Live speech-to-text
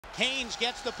Haynes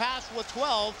gets the pass with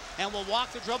 12 and will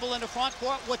walk the dribble into front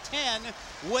court with 10,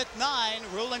 with 9.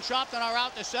 Rule and Shopton are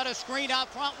out to set a screen out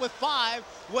front with 5,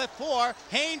 with 4.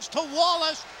 Haynes to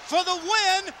Wallace for the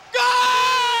win.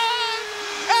 Good!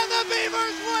 And the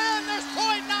Beavers win. There's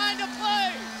 .9 to play.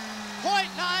 .9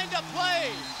 to play.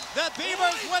 The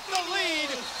Beavers with the lead,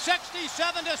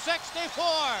 67-64.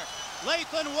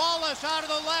 Lathen Wallace out of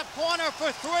the left corner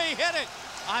for 3, hit it.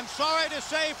 I'm sorry to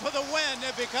say for the win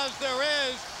because there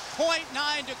is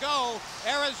 .9 to go.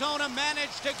 Arizona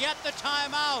managed to get the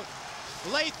timeout.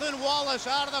 Lathen Wallace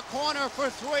out of the corner for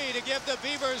 3 to give the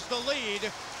Beavers the lead,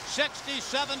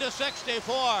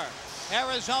 67-64.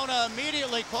 Arizona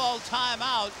immediately called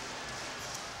timeout.